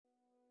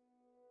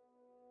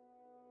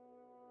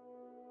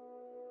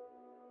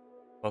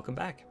Welcome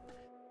back.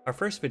 Our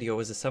first video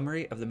was a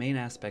summary of the main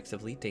aspects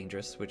of Elite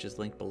Dangerous, which is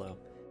linked below.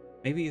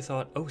 Maybe you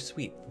thought, oh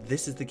sweet,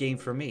 this is the game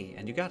for me,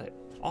 and you got it.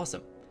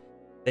 Awesome.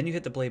 Then you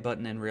hit the play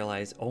button and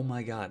realize, oh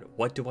my god,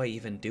 what do I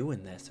even do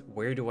in this?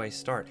 Where do I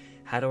start?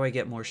 How do I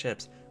get more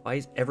ships? Why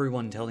is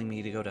everyone telling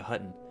me to go to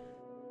Hutton?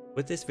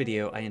 With this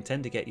video, I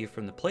intend to get you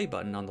from the play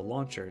button on the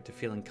launcher to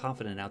feeling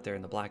confident out there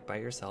in the black by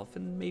yourself,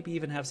 and maybe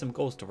even have some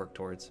goals to work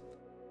towards.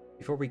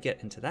 Before we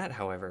get into that,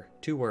 however,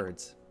 2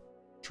 words.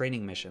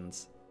 Training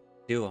missions.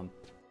 Do them.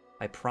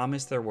 I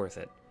promise they're worth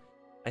it.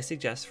 I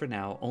suggest for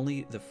now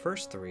only the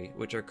first 3,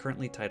 which are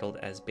currently titled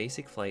as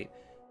Basic Flight,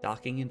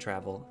 Docking and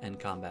Travel, and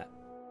Combat.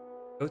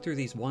 Go through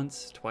these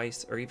once,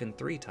 twice, or even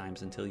 3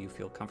 times until you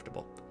feel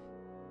comfortable.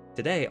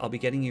 Today, I'll be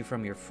getting you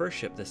from your first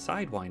ship, the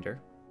Sidewinder,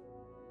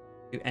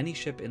 to any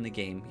ship in the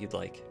game you'd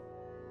like.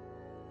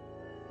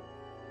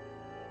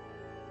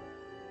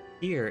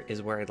 Here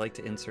is where I'd like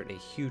to insert a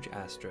huge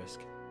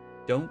asterisk.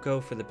 Don't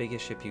go for the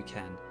biggest ship you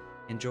can.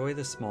 Enjoy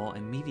the small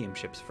and medium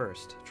ships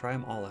first. Try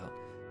them all out.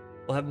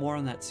 We'll have more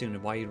on that soon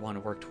and why you'd want to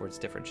work towards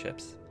different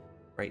ships.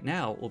 Right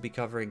now, we'll be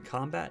covering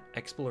combat,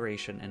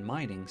 exploration, and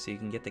mining so you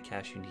can get the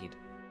cash you need.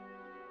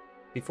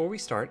 Before we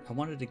start, I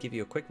wanted to give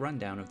you a quick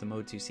rundown of the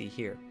modes you see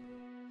here.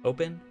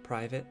 Open,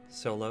 Private,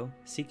 Solo,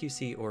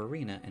 CQC or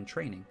Arena, and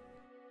Training.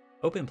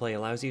 Open play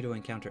allows you to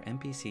encounter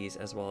NPCs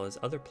as well as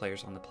other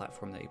players on the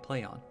platform that you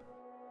play on.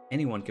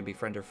 Anyone can be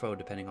friend or foe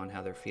depending on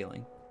how they're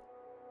feeling.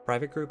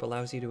 Private group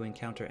allows you to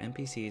encounter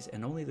NPCs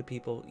and only the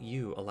people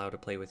you allow to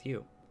play with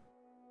you.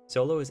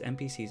 Solo is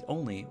NPCs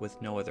only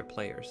with no other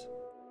players.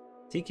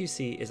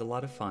 CQC is a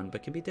lot of fun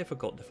but can be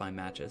difficult to find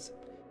matches.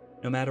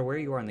 No matter where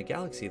you are in the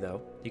galaxy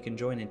though, you can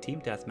join in team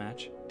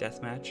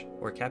deathmatch,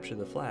 or capture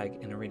the flag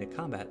in arena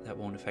combat that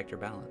won't affect your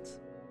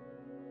balance.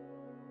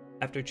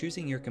 After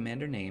choosing your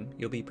commander name,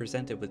 you'll be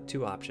presented with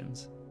 2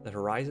 options, the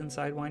Horizon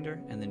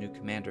Sidewinder and the new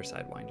Commander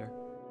Sidewinder.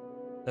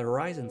 The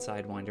Horizon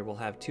Sidewinder will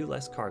have 2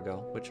 less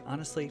cargo, which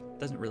honestly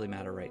doesn't really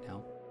matter right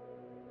now.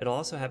 It'll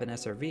also have an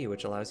SRV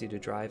which allows you to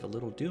drive a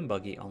little dune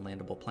buggy on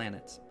landable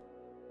planets.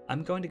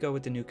 I'm going to go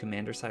with the new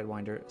Commander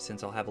Sidewinder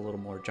since I'll have a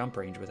little more jump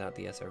range without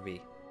the SRV.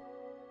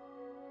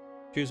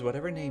 Choose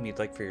whatever name you'd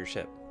like for your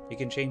ship. You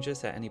can change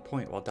this at any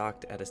point while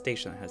docked at a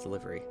station that has a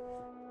livery.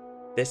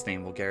 This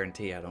name will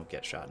guarantee I don't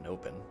get shot in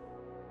open.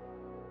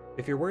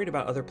 If you're worried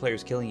about other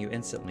players killing you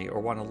instantly or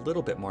want a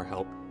little bit more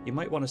help, you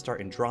might want to start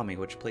in Drami,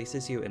 which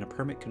places you in a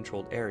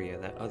permit-controlled area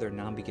that other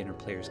non-beginner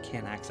players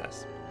can't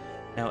access.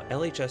 Now,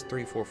 LHS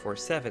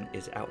 3447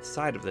 is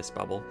outside of this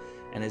bubble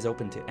and is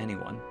open to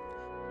anyone.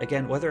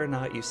 Again, whether or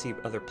not you see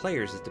other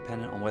players is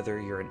dependent on whether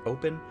you're in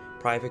open,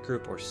 private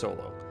group, or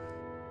solo.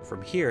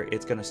 From here,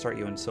 it's going to start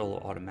you in solo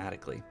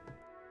automatically.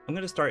 I'm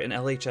going to start in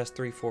LHS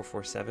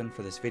 3447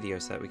 for this video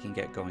so that we can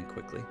get going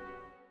quickly.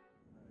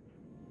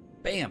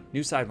 Bam!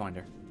 New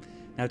Sidewinder.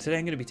 Now today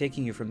I'm going to be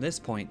taking you from this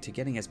point to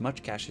getting as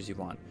much cash as you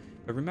want,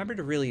 but remember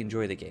to really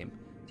enjoy the game.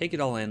 Take it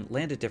all in,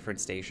 land at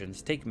different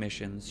stations, take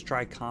missions,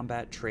 try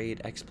combat, trade,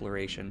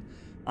 exploration.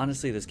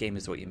 Honestly, this game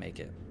is what you make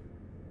it.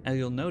 Now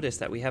you'll notice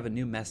that we have a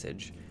new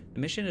message. The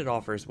mission it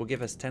offers will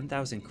give us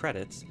 10,000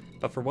 credits,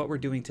 but for what we're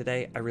doing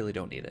today, I really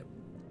don't need it.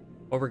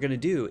 What we're going to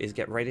do is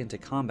get right into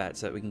combat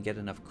so that we can get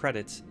enough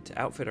credits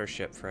to outfit our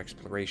ship for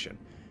exploration.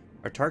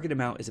 Our target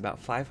amount is about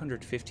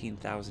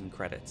 515,000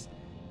 credits.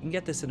 You can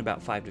get this in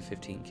about 5 to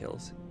 15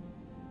 kills.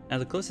 Now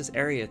the closest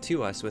area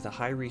to us with a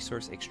high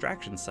resource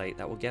extraction site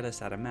that will get us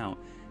that amount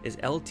is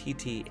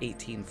LTT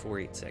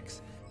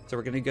 18486. So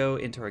we're going to go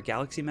into our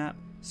galaxy map,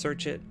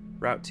 search it,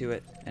 route to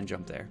it, and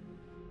jump there.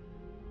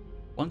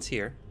 Once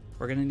here,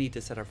 we're going to need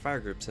to set our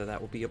fire group so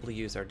that we'll be able to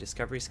use our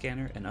discovery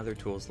scanner and other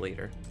tools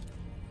later.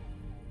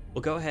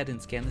 We'll go ahead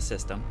and scan the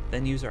system,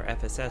 then use our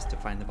FSS to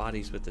find the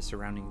bodies with the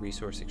surrounding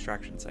resource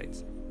extraction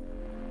sites.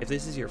 If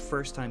this is your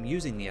first time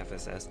using the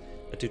FSS,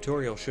 a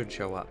tutorial should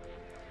show up.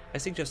 I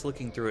suggest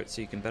looking through it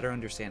so you can better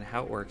understand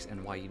how it works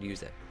and why you'd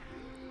use it.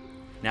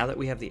 Now that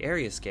we have the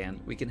area scanned,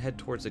 we can head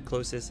towards the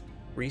closest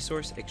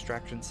resource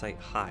extraction site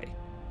high.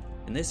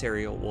 In this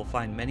area, we'll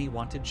find many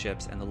wanted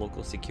ships and the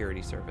local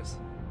security service.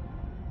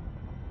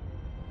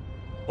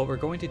 What we're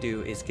going to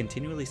do is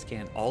continually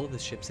scan all of the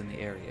ships in the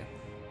area.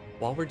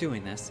 While we're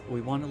doing this,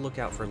 we want to look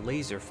out for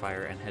laser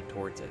fire and head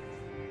towards it.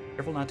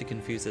 Careful not to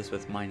confuse this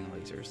with mining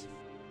lasers.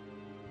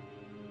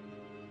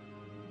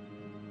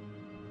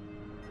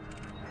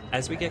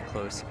 As we get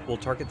close, we'll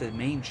target the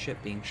main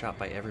ship being shot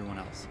by everyone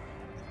else.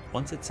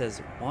 Once it says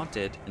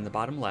Wanted in the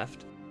bottom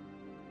left,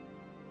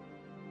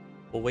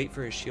 we'll wait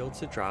for his shields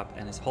to drop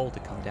and his hull to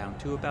come down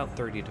to about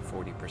 30 to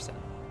 40%.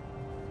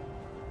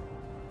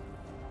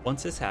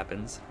 Once this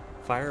happens,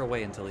 fire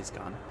away until he's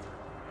gone.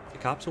 The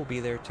cops will be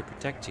there to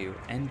protect you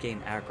and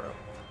gain aggro.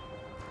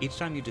 Each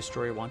time you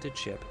destroy a wanted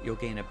ship, you'll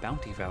gain a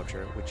bounty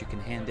voucher which you can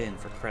hand in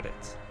for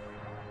credits.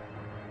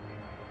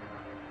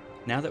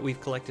 Now that we've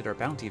collected our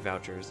bounty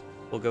vouchers,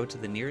 we'll go to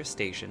the nearest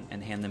station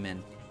and hand them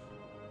in.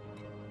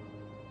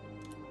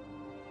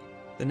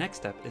 The next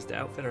step is to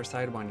outfit our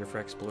Sidewinder for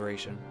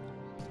exploration.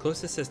 The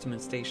closest system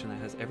and station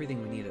that has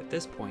everything we need at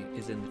this point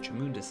is in the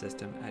Chamunda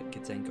system at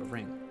Gitzenko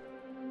Ring.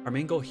 Our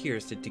main goal here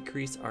is to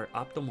decrease our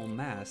optimal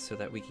mass so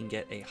that we can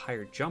get a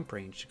higher jump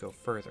range to go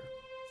further.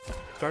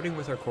 Starting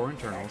with our core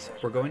internals,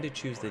 we're going to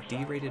choose the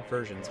D-rated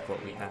versions of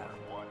what we have.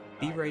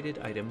 D-rated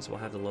items will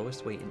have the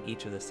lowest weight in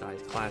each of the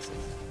size classes.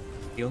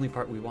 The only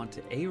part we want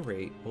to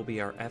A-rate will be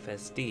our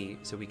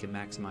FSD so we can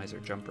maximize our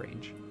jump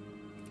range.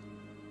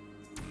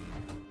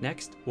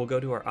 Next, we'll go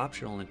to our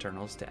optional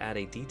internals to add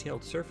a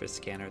detailed surface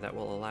scanner that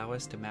will allow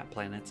us to map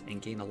planets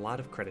and gain a lot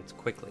of credits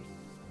quickly.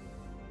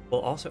 We'll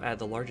also add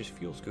the largest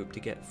fuel scoop to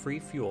get free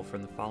fuel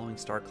from the following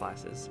star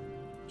classes: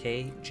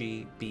 K,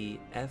 G, B,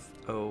 F,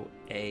 O,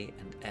 A,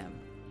 and M.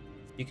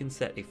 You can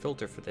set a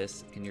filter for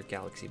this in your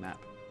galaxy map.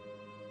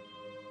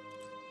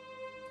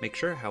 Make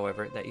sure,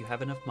 however, that you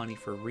have enough money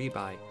for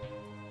rebuy.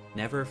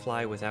 Never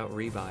fly without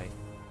rebuy.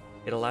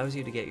 It allows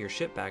you to get your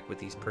ship back with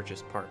these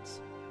purchased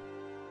parts.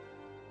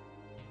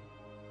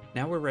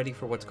 Now we're ready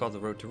for what's called the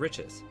Road to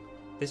Riches.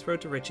 This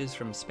Road to Riches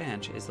from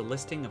Spanch is a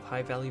listing of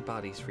high-value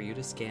bodies for you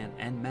to scan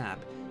and map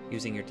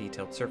using your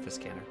detailed surface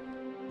scanner.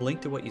 The link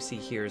to what you see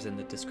here is in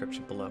the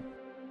description below.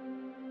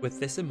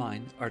 With this in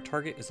mind, our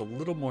target is a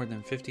little more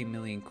than 50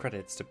 million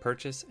credits to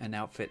purchase and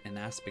outfit an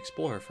Asp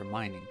Explorer for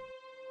mining.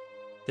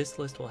 This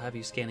list will have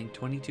you scanning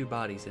 22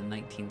 bodies in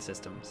 19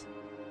 systems.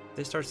 If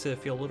this starts to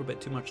feel a little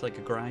bit too much like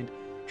a grind,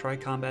 try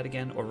combat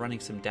again or running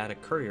some data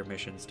courier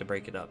missions to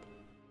break it up.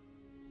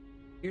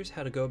 Here's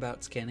how to go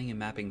about scanning and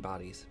mapping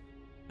bodies.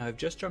 Now I've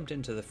just jumped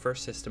into the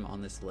first system on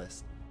this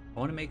list. I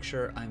want to make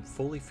sure I'm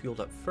fully fueled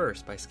up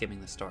first by skimming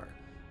the star.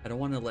 I don't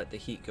want to let the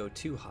heat go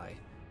too high.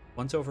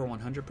 Once over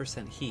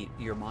 100% heat,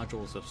 your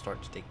modules will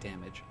start to take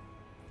damage.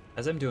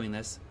 As I'm doing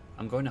this,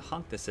 I'm going to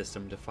honk the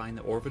system to find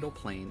the orbital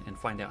plane and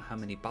find out how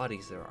many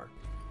bodies there are.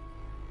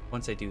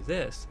 Once I do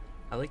this,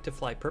 I like to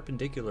fly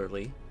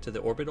perpendicularly to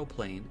the orbital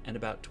plane and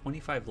about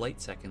 25 light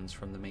seconds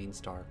from the main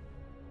star.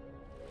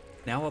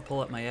 Now I'll pull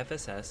up my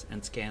FSS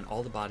and scan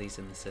all the bodies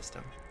in the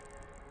system.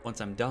 Once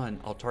I'm done,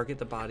 I'll target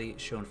the body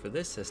shown for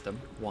this system,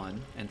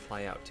 1, and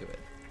fly out to it.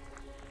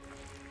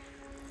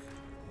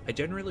 I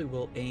generally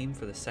will aim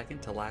for the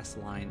second to last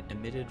line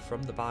emitted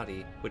from the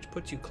body, which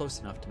puts you close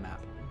enough to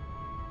map.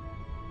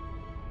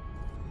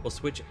 We'll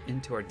switch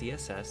into our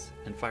DSS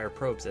and fire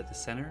probes at the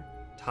center,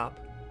 top,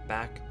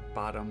 back,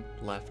 bottom,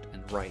 left,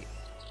 and right.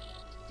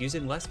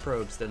 Using less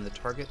probes than the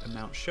target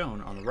amount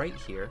shown on the right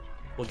here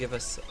will give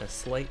us a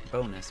slight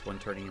bonus when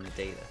turning in the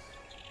data.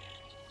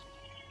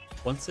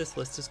 Once this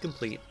list is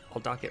complete,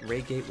 I'll dock at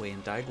Ray Gateway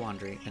in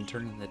Diaguandri and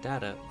turn in the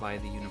data via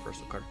the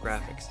Universal Card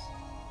graphics.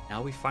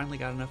 Now we finally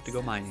got enough to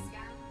go mining.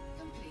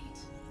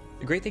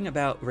 The great thing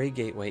about Ray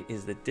Gateway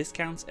is the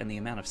discounts and the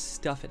amount of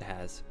stuff it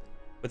has.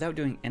 Without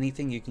doing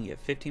anything, you can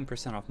get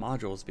 15% off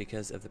modules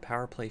because of the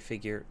power play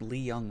figure Li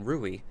Young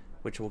Rui,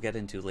 which we'll get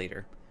into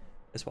later.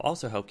 This will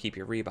also help keep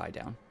your rebuy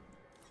down.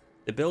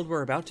 The build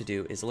we're about to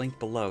do is linked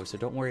below, so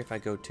don't worry if I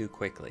go too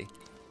quickly.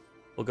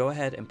 We'll go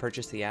ahead and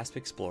purchase the Asp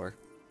Explorer.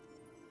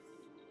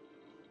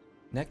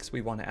 Next,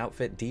 we want to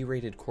outfit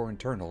D-rated core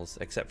internals,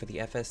 except for the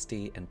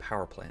FSD and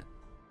power plant.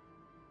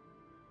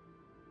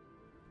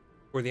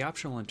 For the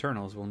optional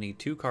internals, we'll need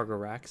 2 cargo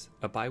racks,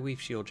 a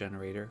bi-weave shield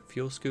generator,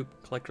 fuel scoop,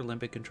 collector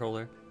limpet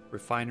controller,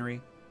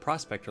 refinery,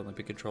 prospector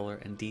limpet controller,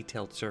 and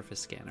detailed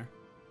surface scanner.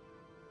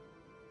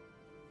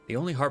 The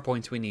only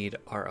hardpoints we need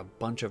are a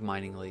bunch of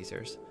mining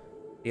lasers.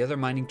 The other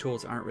mining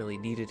tools aren't really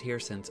needed here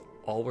since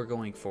all we're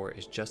going for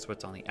is just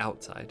what's on the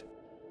outside.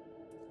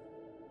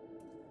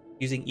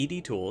 Using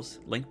ED tools,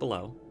 linked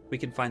below, we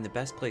can find the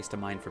best place to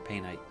mine for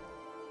painite.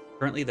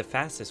 Currently the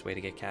fastest way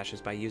to get cash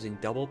is by using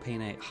double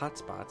painite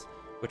hotspots,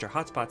 which are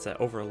hotspots that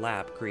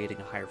overlap, creating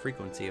a higher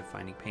frequency of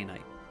finding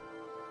painite.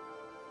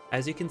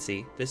 As you can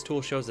see, this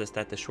tool shows us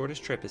that the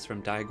shortest trip is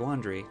from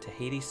Diaguandri to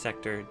Hades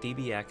Sector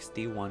DBX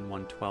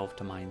D1112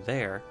 to mine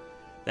there,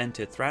 then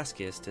to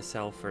Thraskius to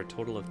sell for a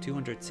total of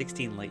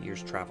 216 light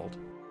years traveled.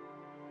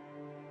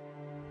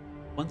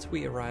 Once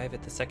we arrive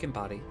at the second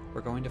body,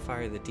 we're going to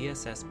fire the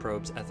DSS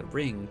probes at the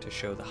ring to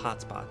show the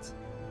hotspots.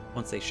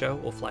 Once they show,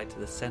 we'll fly to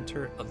the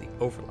center of the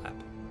overlap.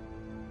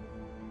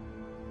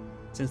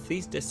 Since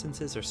these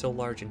distances are so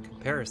large in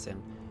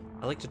comparison,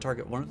 I like to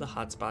target one of the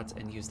hotspots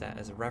and use that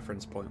as a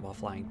reference point while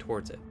flying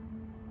towards it.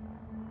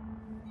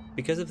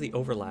 Because of the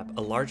overlap,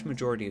 a large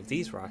majority of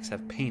these rocks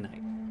have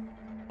painite.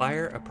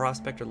 Fire a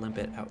prospector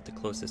limpet out the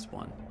closest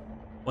one.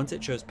 Once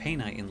it shows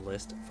painite in the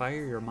list,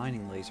 fire your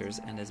mining lasers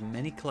and as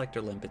many collector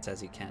limpets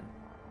as you can.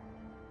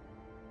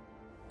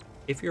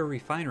 If your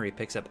refinery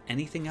picks up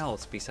anything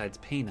else besides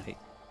painite,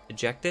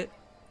 eject it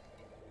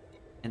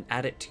and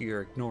add it to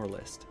your ignore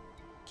list.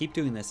 Keep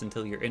doing this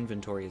until your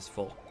inventory is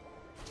full.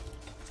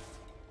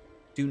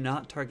 Do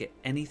not target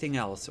anything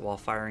else while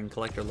firing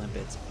collector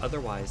limpets,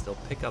 otherwise they'll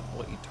pick up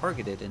what you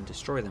targeted and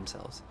destroy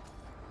themselves.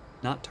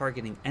 Not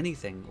targeting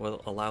anything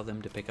will allow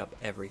them to pick up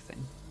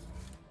everything.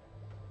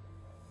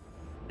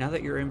 Now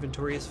that your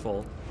inventory is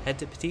full, head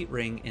to Petite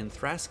Ring in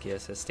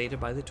Thraskius as stated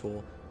by the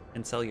tool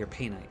and sell your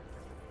painite.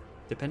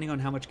 Depending on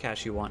how much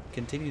cash you want,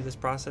 continue this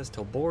process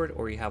till bored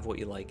or you have what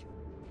you like.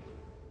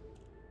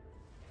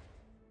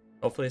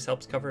 Hopefully this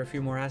helps cover a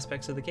few more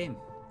aspects of the game.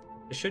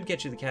 This should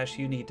get you the cash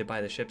you need to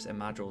buy the ships and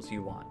modules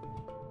you want.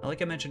 Now,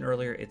 like I mentioned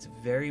earlier, it's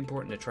very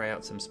important to try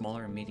out some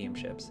smaller and medium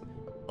ships.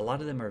 A lot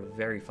of them are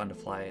very fun to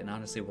fly and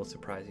honestly will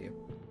surprise you.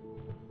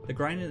 The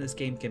grind in this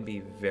game can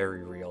be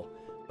very real,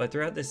 but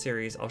throughout this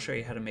series I'll show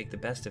you how to make the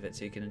best of it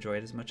so you can enjoy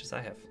it as much as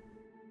I have.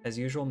 As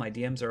usual, my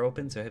DMs are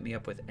open, so hit me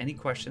up with any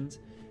questions,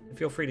 and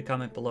feel free to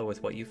comment below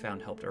with what you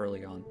found helped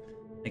early on.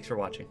 Thanks for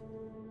watching.